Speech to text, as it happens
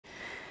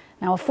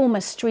Now, a former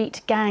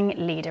street gang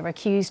leader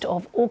accused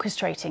of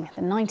orchestrating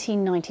the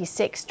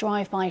 1996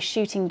 drive-by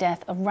shooting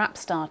death of rap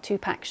star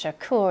Tupac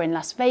Shakur in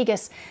Las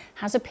Vegas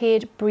has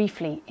appeared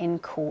briefly in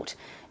court.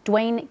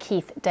 Duane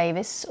Keffe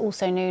Davis,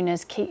 also known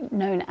as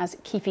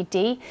Keffe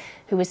D,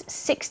 who was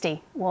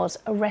 60, was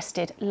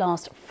arrested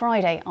last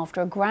Friday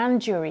after a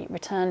grand jury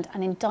returned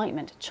an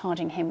indictment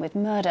charging him with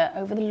murder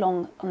over the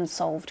long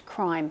unsolved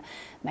crime.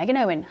 Megan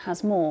Owen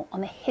has more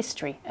on the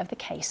history of the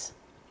case.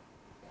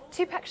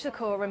 Tupac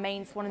Shakur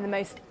remains one of the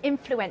most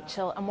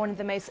influential and one of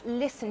the most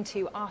listened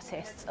to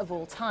artists of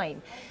all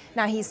time.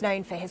 Now, he's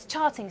known for his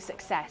charting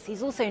success.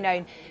 He's also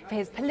known for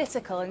his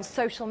political and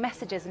social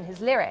messages in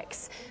his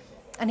lyrics.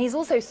 And he's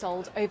also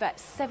sold over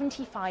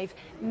 75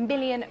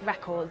 million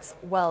records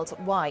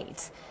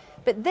worldwide.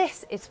 But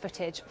this is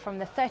footage from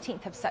the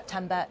 13th of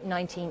September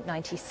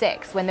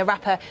 1996, when the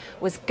rapper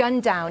was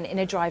gunned down in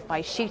a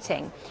drive-by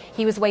shooting.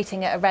 He was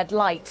waiting at a red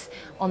light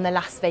on the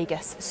Las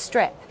Vegas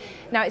Strip.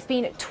 Now, it's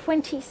been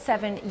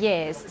 27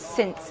 years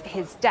since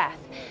his death,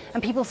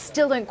 and people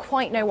still don't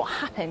quite know what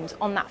happened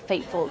on that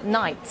fateful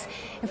night.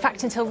 In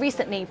fact, until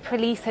recently,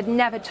 police had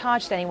never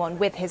charged anyone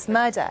with his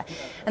murder,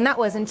 and that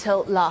was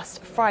until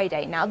last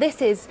Friday. Now, this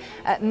is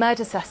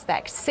murder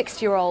suspect,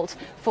 60-year-old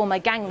former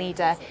gang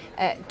leader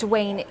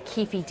Duane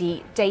Keffe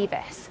D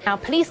Davis. Now,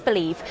 police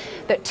believe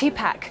that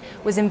Tupac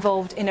was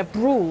involved in a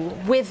brawl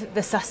with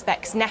the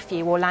suspect's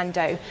nephew,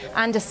 Orlando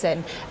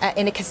Anderson,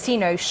 in a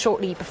casino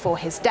shortly before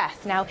his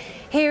death. Now,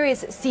 here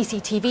is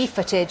CCTV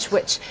footage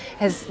which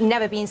has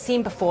never been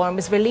seen before and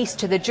was released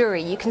to the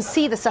jury. You can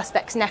see the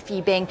suspect's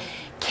nephew being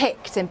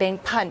kicked and being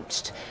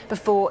punched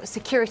before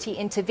security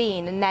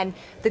intervene, and then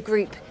the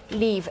group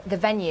leave the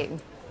venue.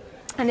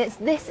 And it's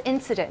this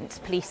incident,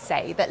 police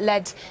say, that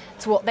led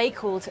to what they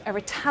called a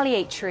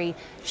retaliatory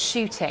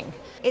shooting.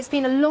 It's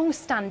been a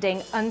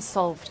long-standing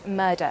unsolved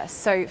murder,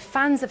 so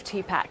fans of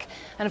Tupac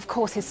and of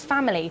course his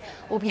family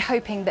will be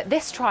hoping that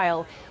this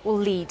trial will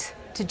lead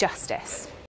to justice.